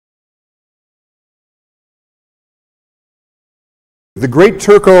The Great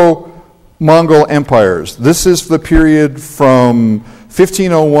Turco-Mongol Empires. This is the period from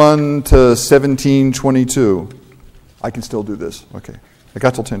 1501 to 1722. I can still do this. Okay. I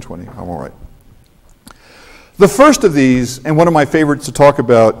got till 1020. I'm all right. The first of these, and one of my favorites to talk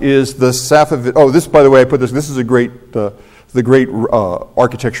about, is the Safavid. Oh, this, by the way, I put this. This is a great, the great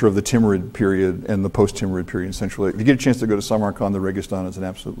architecture of the Timurid period and the post-Timurid period in Central Asia. If you get a chance to go to Samarkand, the Registan is an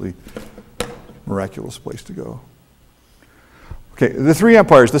absolutely miraculous place to go. Okay, the three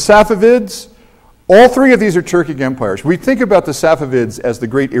empires. The Safavids, all three of these are Turkic empires. We think about the Safavids as the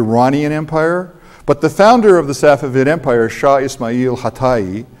great Iranian empire, but the founder of the Safavid Empire, Shah Ismail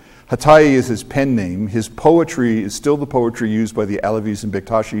Hatay is his pen name. His poetry is still the poetry used by the Alevis and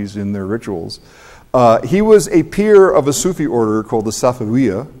Bektashis in their rituals. He was a peer of a Sufi order called the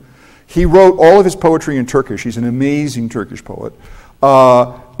Safawiya. He wrote all of his poetry in Turkish. He's an amazing Turkish poet.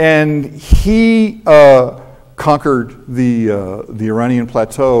 And he conquered the Iranian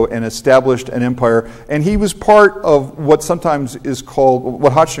plateau and established an empire. And he was part of what sometimes is called,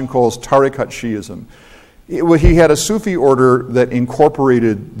 what Hodgson calls Tariqat Shiasm. He had a Sufi order that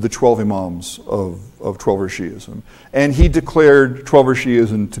incorporated the 12 Imams of Twelver Shiasm. And he declared Twelver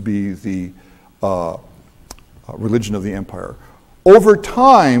Shiasm to be the religion of the empire. Over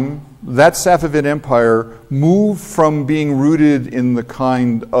time, that Safavid Empire moved from being rooted in the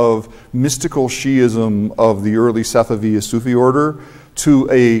kind of mystical Shiism of the early Safaviya Sufi order to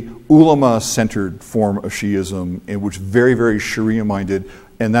a ulama-centered form of Shiism, in which very, very Sharia-minded,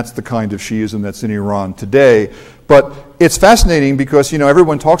 and that's the kind of Shiism that's in Iran today. But it's fascinating because, you know,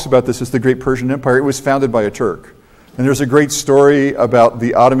 everyone talks about this as the Great Persian Empire. It was founded by a Turk. And there's a great story about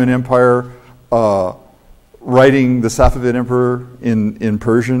the Ottoman Empire writing the Safavid Emperor in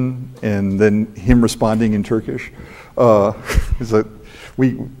Persian, and then him responding in Turkish.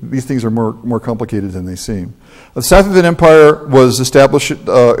 These things are more complicated than they seem. The Safavid Empire was established, it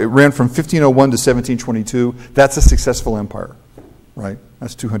ran from 1501 to 1722. That's a successful empire, right?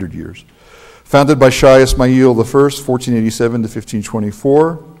 That's 200 years. Founded by Shah Ismail I, 1487 to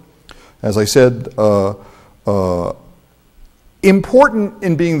 1524. As I said, important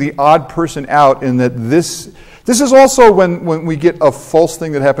in being the odd person out, in that this is also when we get a false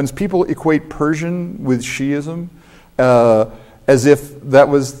thing that happens. People equate Persian with Shiism as if that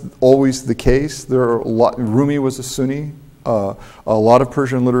was always the case. Rumi was a Sunni. A lot of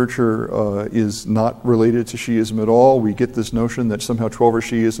Persian literature is not related to Shiism at all. We get this notion that somehow Twelver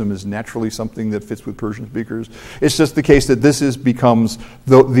Shiism is naturally something that fits with Persian speakers. It's just the case that this becomes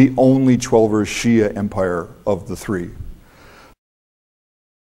the only Twelver Shia empire of the three.